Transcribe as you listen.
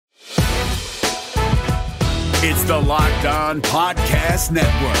It's the Locked On Podcast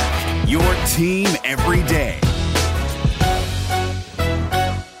Network, your team every day.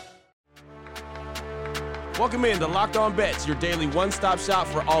 Welcome in to Locked On Bets, your daily one-stop shop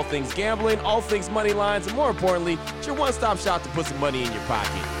for all things gambling, all things money lines, and more importantly, it's your one-stop shop to put some money in your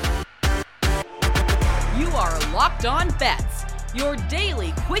pocket. You are Locked On Bets, your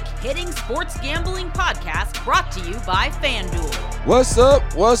daily quick-hitting sports gambling podcast brought to you by FanDuel. What's up?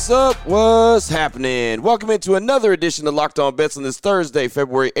 What's happening? Welcome into another edition of Locked On Bets on this Thursday,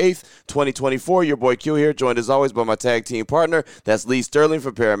 February 8th, 2024. Your boy Q here, joined as always by my tag team partner. That's Lee Sterling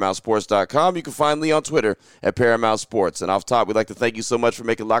from ParamountSports.com. You can find Lee on Twitter at Paramount Sports. And off top, we'd like to thank you so much for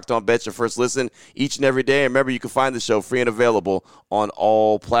making Locked On Bets your first listen each and every day. And remember, you can find the show free and available on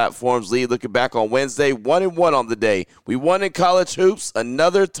all platforms. Lee, looking back on Wednesday, 1-1 on the day. We won in college hoops.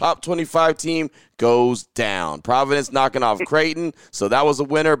 Another top 25 team goes down. Providence knocking off Creighton, so that was a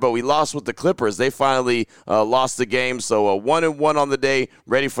winner, but we lost with the Clippers. They finally lost the game, so 1-1 on the day,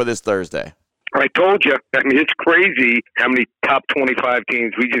 ready for this Thursday. I told you. I mean, it's crazy how many top 25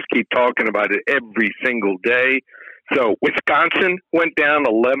 teams. We just keep talking about it every single day. So Wisconsin went down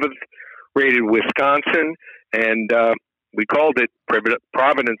 11th, rated Wisconsin, and we called it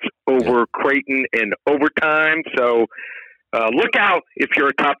Providence over Creighton in overtime. So look out if you're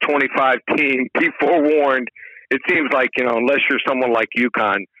a top 25 team. Be forewarned. It seems like, unless you're someone like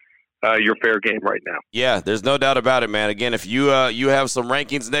UConn, you're fair game right now. Yeah, there's no doubt about it, man. Again, if you have some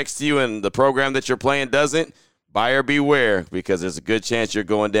rankings next to you and the program that you're playing doesn't, buyer beware, because there's a good chance you're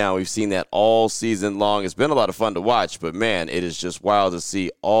going down. We've seen that all season long. It's been a lot of fun to watch, but, man, it is just wild to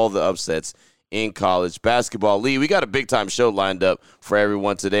see all the upsets in college basketball. Lee, we got a big-time show lined up for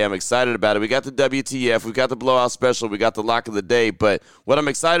everyone today. I'm excited about it. We got the WTF, we got the blowout special, we got the lock of the day, but what I'm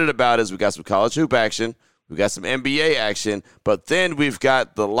excited about is we got some college hoop action, we got some NBA action, but then we've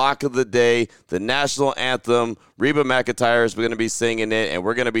got the lock of the day, the national anthem. Reba McEntire is going to be singing it, and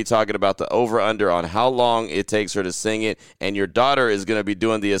we're going to be talking about the over-under on how long it takes her to sing it, and your daughter is going to be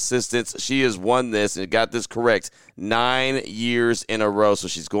doing the assistance. She has won this and got this correct 9 years in a row, so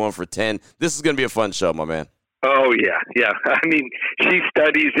she's going for 10. This is going to be a fun show, my man. Oh, yeah. I mean, she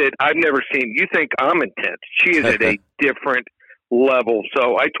studies it. I've never seen – you think I'm intense. She is at a different level.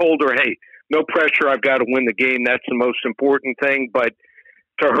 So I told her, hey, no pressure. I've got to win the game. That's the most important thing. But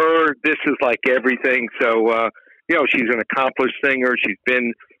to her, this is like everything. So, she's an accomplished singer. She's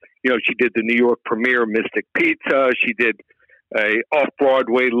been, she did the New York premiere, Mystic Pizza. She did a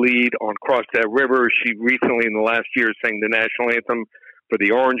off-Broadway lead on Cross That River. She recently, in the last year, sang the national anthem for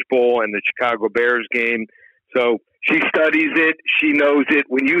the Orange Bowl and the Chicago Bears game. So she studies it. She knows it.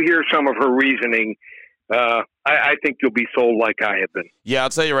 When you hear some of her reasoning, I think you'll be sold like I have been. Yeah, I'll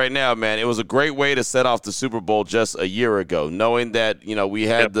tell you right now, man, it was a great way to set off the Super Bowl just a year ago, knowing that, we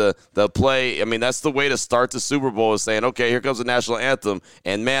had the play. I mean, that's the way to start the Super Bowl, is saying, okay, here comes the national anthem.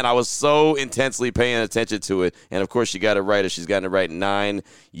 And, man, I was so intensely paying attention to it. And, of course, she got it right. She's gotten it right 9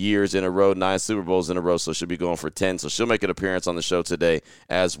 years in a row, 9 Super Bowls in a row, so she'll be going for 10. So she'll make an appearance on the show today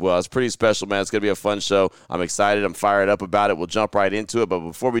as well. It's pretty special, man. It's going to be a fun show. I'm excited. I'm fired up about it. We'll jump right into it. But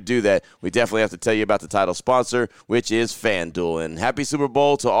before we do that, we definitely have to tell you about the title sponsor, which is FanDuel. And happy Super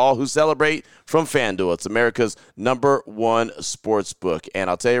Bowl to all who celebrate from FanDuel. It's America's #1 sports book. And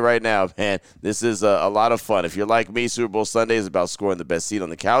I'll tell you right now, man, this is a lot of fun. If you're like me, Super Bowl Sunday is about scoring the best seat on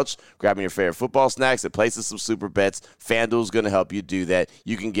the couch, grabbing your favorite football snacks, and placing some super bets. FanDuel's going to help you do that.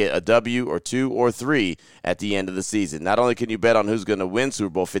 You can get a W or 2 or 3 at the end of the season. Not only can you bet on who's going to win Super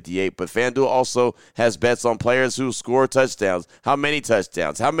Bowl 58, but FanDuel also has bets on players who score touchdowns, how many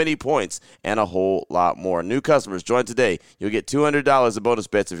points, and a whole lot more. New customers, join today. You'll get $200 in bonus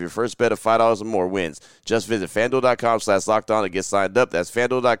bets if your first bet of $5 or more wins. Just visit FanDuel.com/LockedOn to get signed up. That's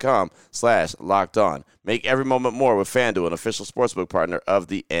FanDuel.com/LockedOn. Make every moment more with FanDuel, an official sportsbook partner of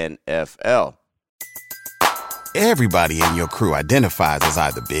the NFL. Everybody in your crew identifies as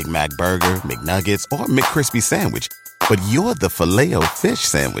either Big Mac Burger, McNuggets, or McCrispy Sandwich. But you're the Filet-O-Fish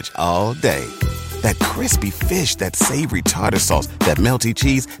Sandwich all day. That crispy fish, that savory tartar sauce, that melty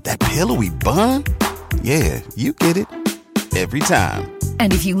cheese, that pillowy bun. Yeah, you get it. Every time.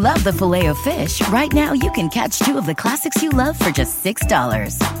 And if you love the Filet-O-Fish, right now you can catch 2 of the classics you love for just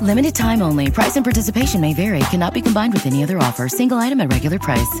 $6. Limited time only. Price and participation may vary. Cannot be combined with any other offer. Single item at regular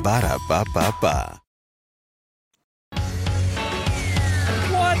price. Ba-da-ba-ba-ba.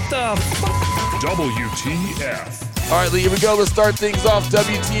 What the WTF? All right, Lee, here we go. Let's start things off.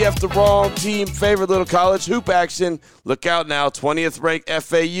 WTF, the wrong team. Favorite little college hoop action. Look out now. 20th ranked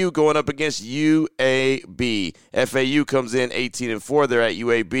FAU going up against UAB. FAU comes in 18-4. They're at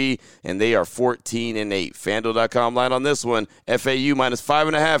UAB, and they are 14-8. FanDuel.com line on this one. FAU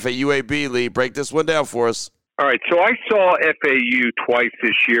 -5.5 at UAB. Lee, break this one down for us. All right, so I saw FAU twice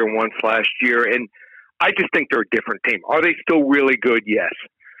this year, once last year, and I just think they're a different team. Are they still really good? Yes.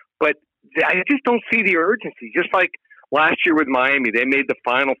 But I just don't see the urgency. Just like last year with Miami, they made the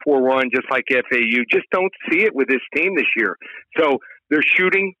Final Four run just like FAU. Just don't see it with this team this year. So they're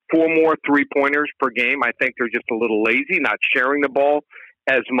shooting 4 more three-pointers per game. I think they're just a little lazy, not sharing the ball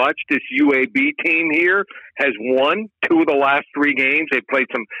as much. This UAB team here has won 2 of the last 3 games. They played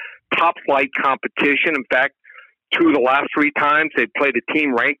some top-flight competition. In fact, 2 of the last 3 times they played a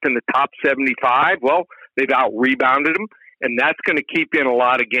team ranked in the top 75. Well, they've out-rebounded them, and that's going to keep in a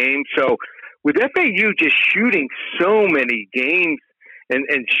lot of games. So with FAU just shooting so many games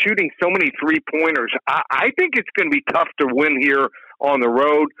and shooting so many three-pointers, I think it's going to be tough to win here on the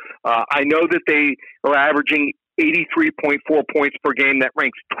road. I know that they are averaging 83.4 points per game. That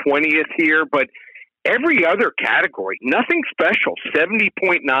ranks 20th here, but every other category, nothing special.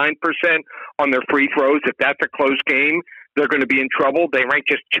 70.9% on their free throws. If that's a close game, they're going to be in trouble. They rank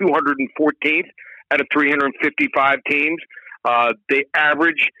just 214th out of 355 teams. They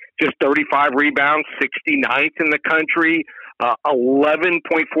average just 35 rebounds, 69th in the country,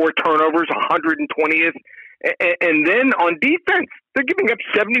 11.4 turnovers, 120th. And then on defense, they're giving up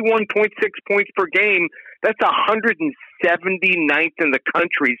 71.6 points per game. That's 179th in the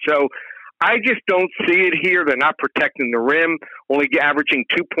country. So I just don't see it here. They're not protecting the rim, only averaging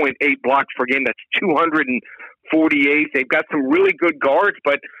 2.8 blocks per game. That's 248th. They've got some really good guards,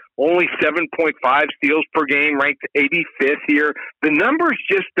 but only 7.5 steals per game, ranked 85th here. The numbers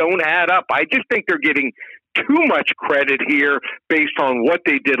just don't add up. I just think they're getting too much credit here based on what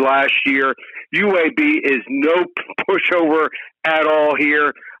they did last year. UAB is no pushover at all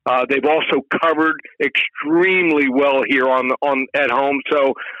here. They've also covered extremely well here at home.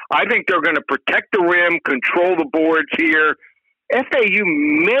 So I think they're going to protect the rim, control the boards here. FAU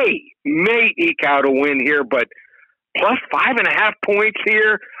may eke out a win here, but plus 5.5 points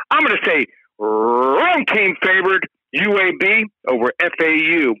here. I'm going to say wrong team favored, UAB over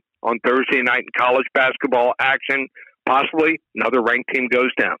FAU on Thursday night in college basketball action. Possibly another ranked team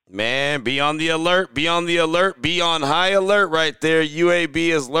goes down. Man, be on the alert, be on the alert, be on high alert right there. UAB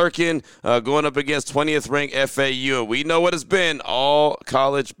is lurking, going up against 20th ranked FAU. And we know what it's been all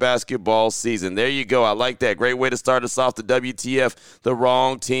college basketball season. There you go. I like that. Great way to start us off. The WTF, the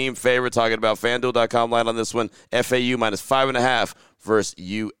wrong team favorite. Talking about FanDuel.com line on this one. FAU minus 5.5 versus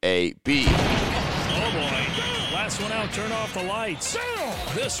UAB. Oh, boy. Last one out. Turn off the lights.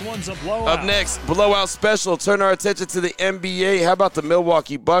 This one's a blowout. Up next, blowout special. Turn our attention to the NBA. How about the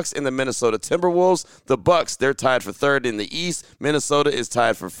Milwaukee Bucks and the Minnesota Timberwolves? The Bucks, they're tied for 3rd in the East. Minnesota is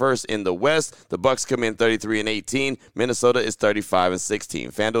tied for 1st in the West. The Bucks come in 33-18. Minnesota is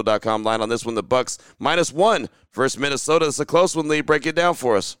 35-16. FanDuel.com line on this one. The Bucks -1 versus Minnesota. It's a close one, Lee. Break it down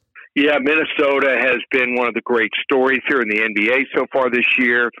for us. Yeah, Minnesota has been one of the great stories here in the NBA so far this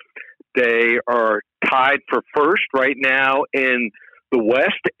year. They are tied for 1st right now in the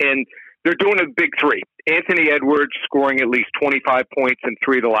West, and they're doing a big 3. Anthony Edwards scoring at least 25 points in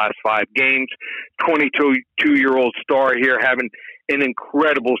 3 of the last 5 games. 22-year-old star here having an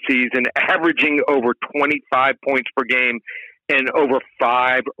incredible season, averaging over 25 points per game and over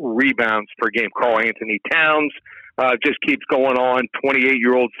 5 rebounds per game. Karl Anthony Towns just keeps going on,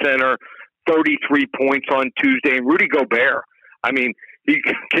 28-year-old center, 33 points on Tuesday. And Rudy Gobert, I mean, he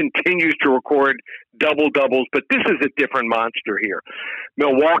continues to record double-doubles, but this is a different monster here.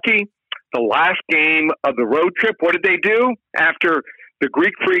 Milwaukee, the last game of the road trip, what did they do? After the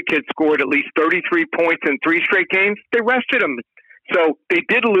Greek Freak had scored at least 33 points in 3 straight games, they rested him. So they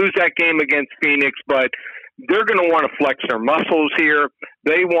did lose that game against Phoenix, but they're going to want to flex their muscles here.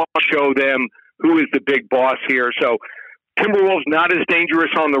 They want to show them who is the big boss here. So Timberwolves not as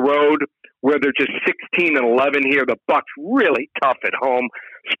dangerous on the road, where they're just 16-11 here. The Bucks really tough at home,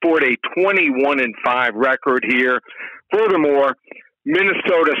 sport a 21-5 record here. Furthermore,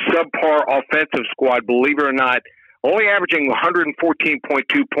 Minnesota subpar offensive squad, believe it or not, only averaging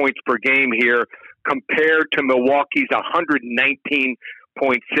 114.2 points per game here compared to Milwaukee's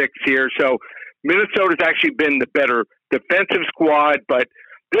 119.6 here. So Minnesota's actually been the better defensive squad, but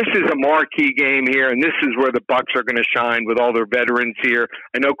this is a marquee game here, and this is where the Bucks are going to shine with all their veterans here.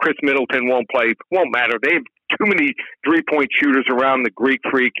 I know Chris Middleton won't play. Won't matter. They have too many three-point shooters around the Greek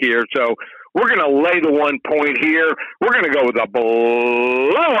Freak here. So we're going to lay the 1 point here. We're going to go with a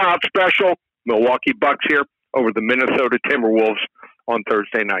blowout special. Milwaukee Bucks here over the Minnesota Timberwolves on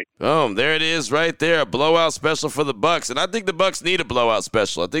Thursday night. Boom, there it is right there, a blowout special for the Bucks. And I think the Bucks need a blowout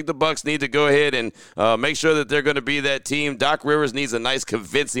special. I think the Bucks need to go ahead and make sure that they're going to be that team. Doc Rivers needs a nice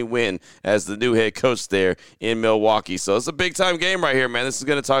convincing win as the new head coach there in Milwaukee. So it's a big-time game right here, man. This is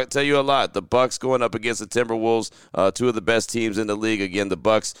going to tell you a lot. The Bucks going up against the Timberwolves, two of the best teams in the league. Again, the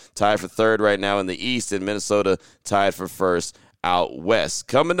Bucks tied for third right now in the East, and Minnesota tied for first out west.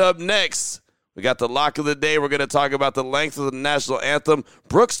 Coming up next, we got the lock of the day. We're going to talk about the length of the national anthem.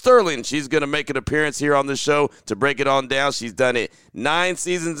 Brooke Sterling, she's going to make an appearance here on the show to break it on down. She's done it 9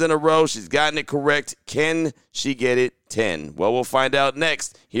 seasons in a row. She's gotten it correct. Can she get it 10? Well, we'll find out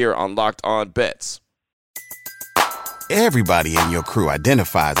next here on Locked On Bets. Everybody in your crew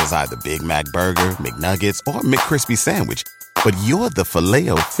identifies as either Big Mac Burger, McNuggets, or McCrispy Sandwich. But you're the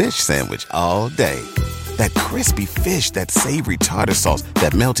Filet-O-Fish Sandwich all day. That crispy fish, that savory tartar sauce,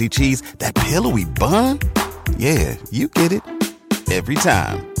 that melty cheese, that pillowy bun. Yeah, you get it. Every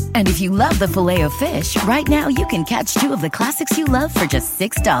time. And if you love the Filet-O-Fish, right now you can catch 2 of the classics you love for just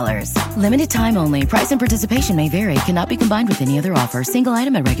 $6. Limited time only. Price and participation may vary. Cannot be combined with any other offer. Single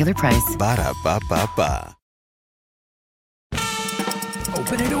item at regular price. Ba-da-ba-ba-ba.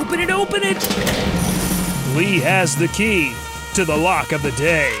 Open it, open it, open it. Lee has the key to the lock of the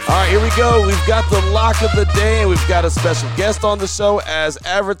day. All right, here we go. We've got the lock of the day, and we've got a special guest on the show as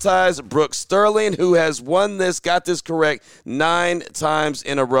advertised, Brooke Sterling, who has got this correct 9 times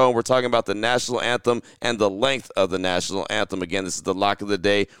in a row. We're talking about the national anthem and the length of the national anthem. Again, this is the lock of the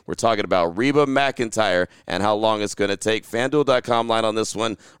day. We're talking about Reba McEntire and how long it's going to take. FanDuel.com line on this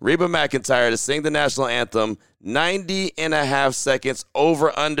one. Reba McEntire to sing the national anthem, 90 and a half seconds,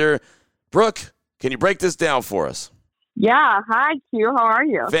 over under. Brooke, can you break this down for us? Yeah. Hi, Q. How are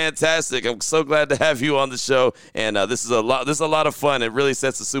you? Fantastic. I'm so glad to have you on the show. And this is a lot of fun. It really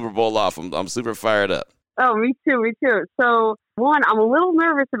sets the Super Bowl off. I'm super fired up. Oh, me too. So, one, I'm a little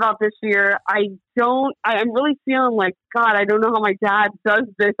nervous about this year. I'm really feeling like, God, I don't know how my dad does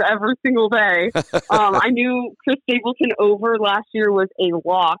this every single day. I knew Chris Stapleton over last year was a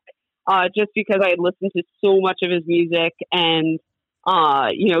lock, just because I had listened to so much of his music, and,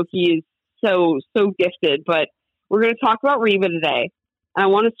 he is so gifted. But we're going to talk about Reba today. And I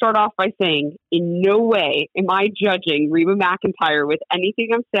want to start off by saying, in no way am I judging Reba McEntire with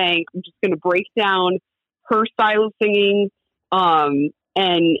anything I'm saying. I'm just going to break down her style of singing, and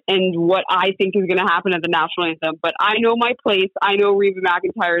what I think is going to happen at the national anthem. But I know my place. I know Reba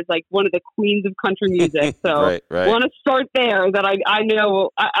McEntire is like one of the queens of country music. So right. I want to start there, that I know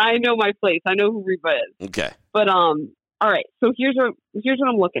my place. I know who Reba is. Okay. But all right. So here's what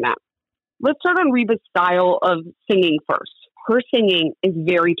I'm looking at. Let's start on Reba's style of singing first. Her singing is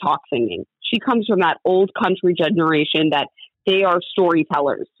very talk singing. She comes from that old country generation that they are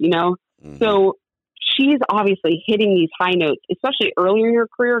storytellers, Mm-hmm. So she's obviously hitting these high notes, especially earlier in her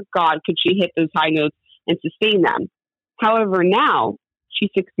career. God, could she hit those high notes and sustain them? However, now she's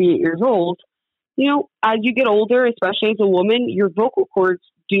 68 years old. As you get older, especially as a woman, your vocal cords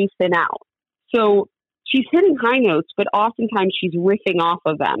do thin out. So she's hitting high notes, but oftentimes she's riffing off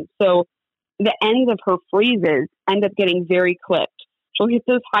of them. So the ends of her phrases end up getting very clipped. She'll hit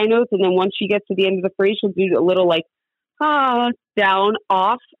those high notes, and then once she gets to the end of the phrase, she'll do a little like, down,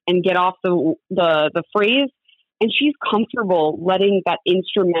 off, and get off the phrase. And she's comfortable letting that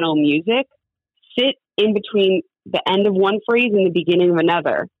instrumental music sit in between the end of one phrase and the beginning of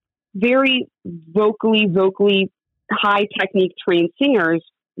another. Very vocally high technique trained singers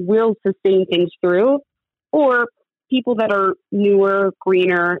will sustain things through, or people that are newer,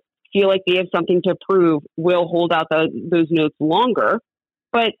 greener, feel like they have something to prove will hold out those notes longer.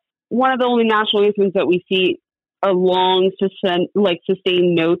 But one of the only national anthems that we see a long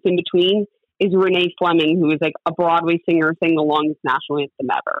sustained notes in between is Renee Fleming, who is like a Broadway singer, sang the longest national anthem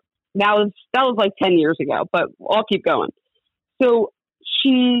ever. That was like 10 years ago, but I'll keep going. So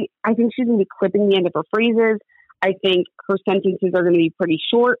I think she's going to be clipping the end of her phrases. I think her sentences are going to be pretty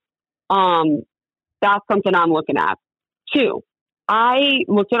short. That's something I'm looking at. 2, I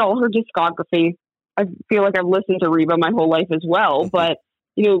looked at all her discography. I feel like I've listened to Reba my whole life as well, but,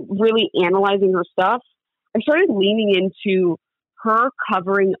 really analyzing her stuff, I started leaning into her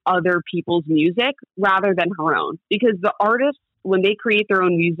covering other people's music rather than her own. Because the artists, when they create their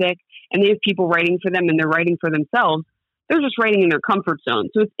own music and they have people writing for them and they're writing for themselves, they're just writing in their comfort zone.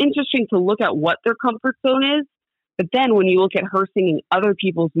 So it's interesting to look at what their comfort zone is. But then when you look at her singing other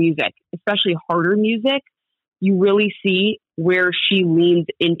people's music, especially harder music, you really see where she leans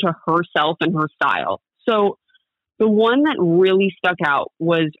into herself and her style. So the one that really stuck out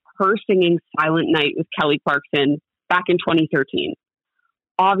was her singing Silent Night with Kelly Clarkson back in 2013.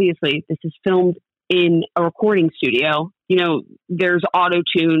 Obviously, this is filmed in a recording studio. there's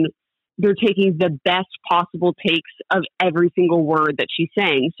auto-tune. They're taking the best possible takes of every single word that she's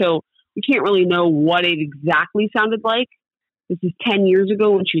saying. So we can't really know what it exactly sounded like. This is 10 years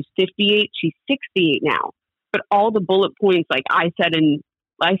ago when she was 58. She's 68 now. But all the bullet points, like I said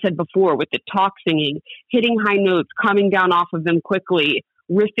before, with the talk singing, hitting high notes, coming down off of them quickly,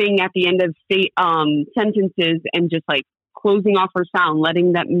 riffing at the end of sentences, and just like closing off her sound,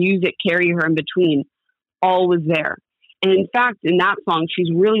 letting that music carry her in between, all was there. And in fact, in that song,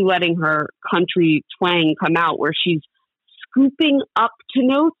 she's really letting her country twang come out, where she's scooping up to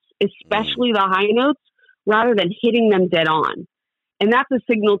notes, especially the high notes, rather than hitting them dead on. And that's a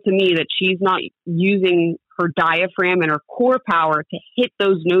signal to me that she's not using her diaphragm and her core power to hit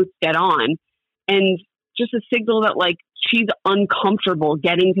those notes dead on. And just a signal that like she's uncomfortable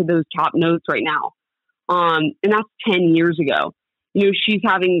getting to those top notes right now. And that's 10 years ago. She's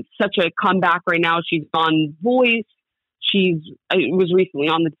having such a comeback right now. She's on Voice. It was recently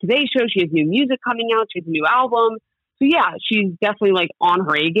on the Today Show. She has new music coming out. She has a new album. So yeah, she's definitely like on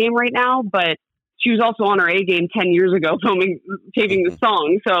her A game right now, but she was also on her A game 10 years ago taping the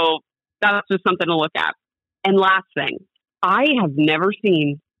song. So that's just something to look at. And last thing, I have never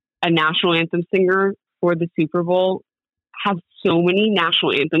seen a national anthem singer for the Super Bowl have so many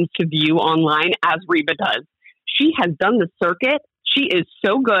national anthems to view online as Reba does. She has done the circuit. She is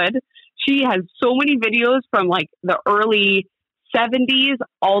so good. She has so many videos from like the early 70s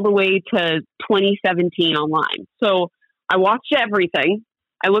all the way to 2017 online. So I watched everything.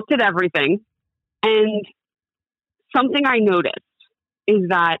 I looked at everything. And something I noticed is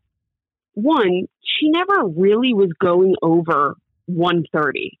that, one, she never really was going over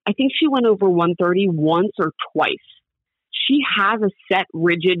 130. I think she went over 130 once or twice. She has a set,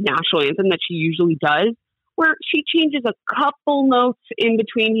 rigid national anthem that she usually does, where she changes a couple notes in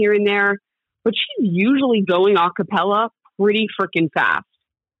between here and there, but she's usually going a cappella pretty freaking fast.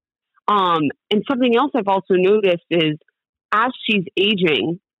 And something else I've also noticed is as she's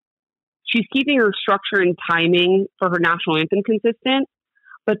aging, she's keeping her structure and timing for her national anthem consistent,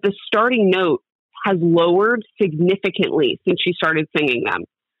 but the starting note has lowered significantly since she started singing them.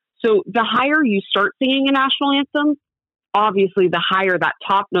 So the higher you start singing a national anthem, obviously the higher that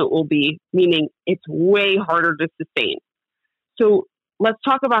top note will be, meaning it's way harder to sustain. So let's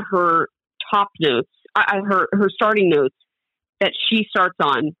talk about her top notes, her starting notes that she starts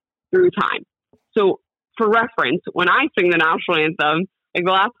on through time. So for reference, when I sing the national anthem, like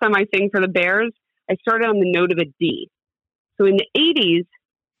the last time I sang for the Bears, I started on the note of a D. So in the 80s,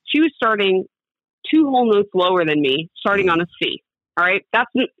 she was starting 2 whole notes lower than me, starting on a C. All right. That's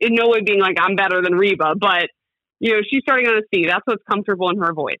in no way being like I'm better than Reba, but she's starting on a C. That's what's comfortable in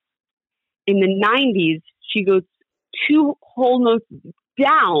her voice. In the 90s, she goes 2 whole notes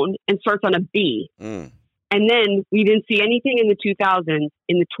down and starts on a B. And then we didn't see anything in the 2000s.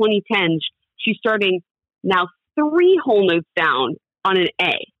 In the 2010s, she's starting now 3 whole notes down on an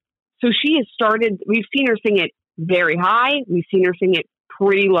A. So she has started, we've seen her sing it very high. We've seen her sing it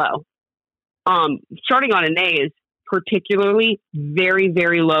pretty low. Starting on an A is particularly very,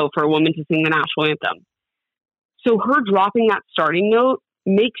 very low for a woman to sing the national anthem. So her dropping that starting note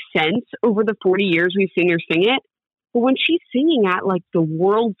makes sense over the 40 years we've seen her sing it. But when she's singing at like the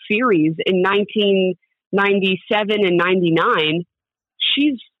World Series in 1997 and 99,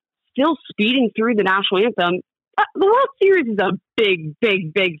 she's still speeding through the national anthem. The World Series is a big,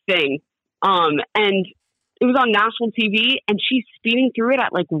 big, big thing. And it was on national TV and she's speeding through it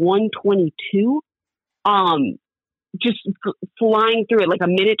at like 122. Just flying through it like a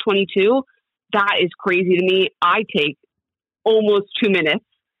minute 22. That is crazy to me. I take almost 2 minutes.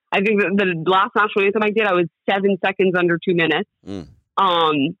 I think that the last national anthem I did, I was 7 seconds under 2 minutes.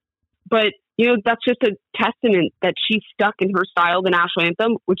 But that's just a testament that she stuck in her style, the national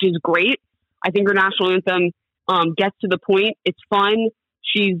anthem, which is great. I think her national anthem gets to the point. It's fun.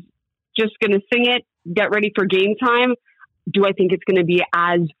 She's just going to sing it, get ready for game time. Do I think it's going to be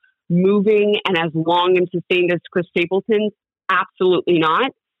as moving and as long and sustained as Chris Stapleton's? Absolutely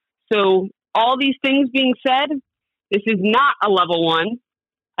not. So all these things being said, this is not a level 1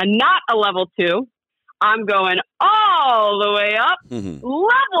 and not a level 2. I'm going all the way up.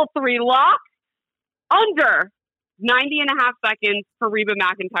 Level 3 lock under 90.5 seconds for Reba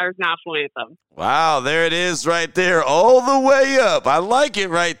McEntire's national anthem. Wow, there it is right there, all the way up. I like it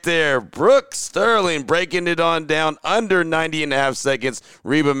right there. Brooke Sterling breaking it on down under 90.5 seconds.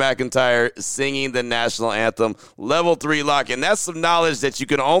 Reba McEntire singing the national anthem, level 3 lock. And that's some knowledge that you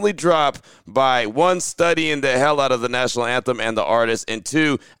can only drop by, 1, studying the hell out of the national anthem and the artist, and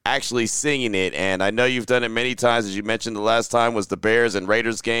 2, actually singing it. And I know you've done it many times. As you mentioned, the last time was the Bears and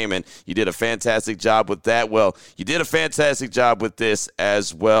Raiders game, and you did a fantastic job with that. Well, you did a fantastic job with this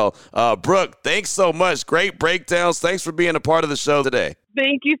as well. Brooke, thanks so much. Great breakdowns. Thanks for being a part of the show today.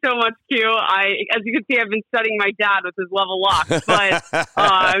 Thank you so much, Q. As you can see, I've been studying my dad with his level lock, but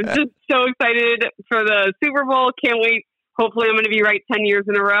I'm just so excited for the Super Bowl. Can't wait. Hopefully I'm going to be right 10 years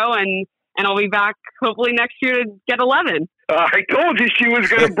in a row, and I'll be back hopefully next year to get 11. I told you she was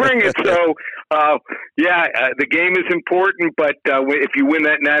going to bring it. So, the game is important, but if you win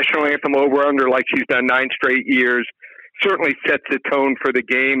that national anthem over under like she's done 9 straight years, certainly sets the tone for the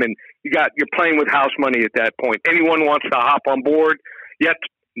game. And you're playing with house money at that point. Anyone wants to hop on board? Yet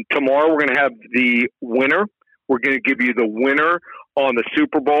tomorrow we're going to have the winner. We're going to give you the winner on the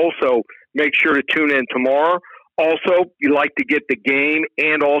Super Bowl. So make sure to tune in tomorrow. Also, you like to get the game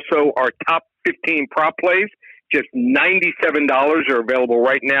and also our top 15 prop plays. Just $97 are available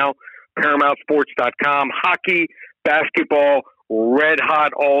right now. ParamountSports.com. Hockey, basketball, red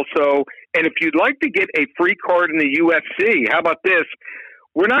hot also. And if you'd like to get a free card in the UFC, how about this?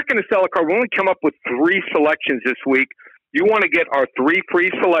 We're not going to sell a card. We only come up with 3 selections this week. You want to get our 3 free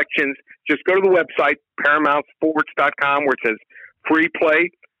selections, just go to the website, ParamountSports.com, where it says free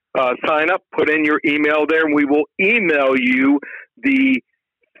play. Sign up, put in your email there, and we will email you the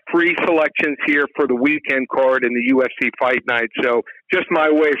free selections here for the weekend card in the UFC Fight Night. So just my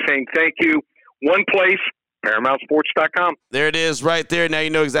way of saying thank you. One place, ParamountSports.com. There it is right there. Now you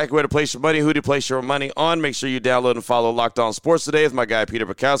know exactly where to place your money, who to place your money on. Make sure you download and follow Locked On Sports today with my guy Peter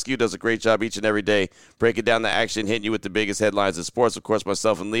Bukowski, who does a great job each and every day breaking down the action, hitting you with the biggest headlines in sports. Of course,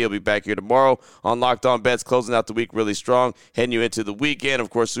 myself and Lee will be back here tomorrow on Locked On Bets, closing out the week really strong, heading you into the weekend.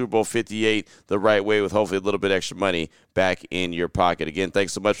 Of course, Super Bowl 58 the right way with hopefully a little bit extra money back in your pocket. Again,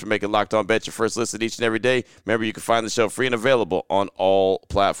 thanks so much for making Locked On Bets your first listen each and every day. Remember, you can find the show free and available on all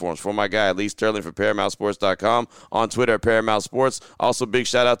platforms. For my guy, Lee Sterling from ParamountSports.com, on Twitter at Paramount Sports. Also, big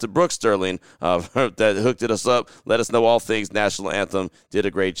shout out to Brooke Sterling that hooked us up. Let us know all things National Anthem. Did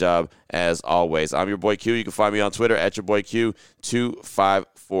a great job as always. I'm your boy Q. You can find me on Twitter at your boy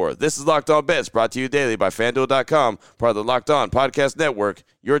Q254. This is Locked On Bets, brought to you daily by FanDuel.com, part of the Locked On Podcast Network,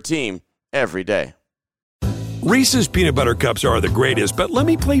 your team every day. Reese's peanut butter cups are the greatest, but let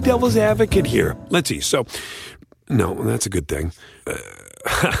me play devil's advocate here. Let's see. So, no, that's a good thing.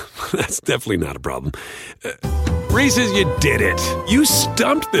 That's definitely not a problem. Reese's, you did it. You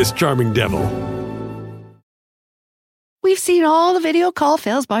stumped this charming devil. We've seen all the video call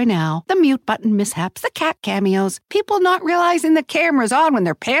fails by now. The mute button mishaps, the cat cameos, people not realizing the camera's on when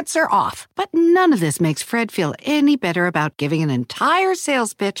their pants are off. But none of this makes Fred feel any better about giving an entire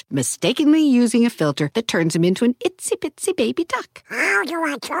sales pitch, mistakenly using a filter that turns him into an itsy-bitsy baby duck. How do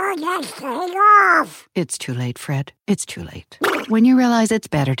I turn this thing off? It's too late, Fred. It's too late. When you realize it's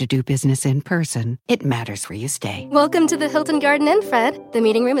better to do business in person, it matters where you stay. Welcome to the Hilton Garden Inn, Fred. The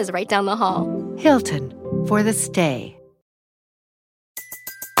meeting room is right down the hall. Hilton, for the stay.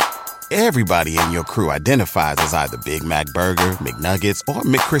 Everybody in your crew identifies as either Big Mac Burger, McNuggets, or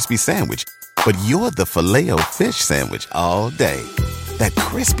McCrispy Sandwich. But you're the Filet-O-Fish Sandwich all day. That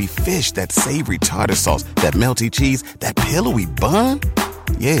crispy fish, that savory tartar sauce, that melty cheese, that pillowy bun.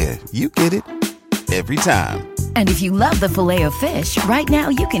 Yeah, you get it. Every time. And if you love the Filet-O-Fish, right now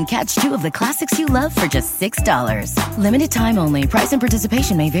you can catch 2 of the classics you love for just $6. Limited time only. Price and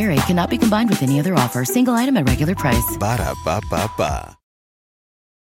participation may vary. Cannot be combined with any other offer. Single item at regular price. Ba-da-ba-ba-ba.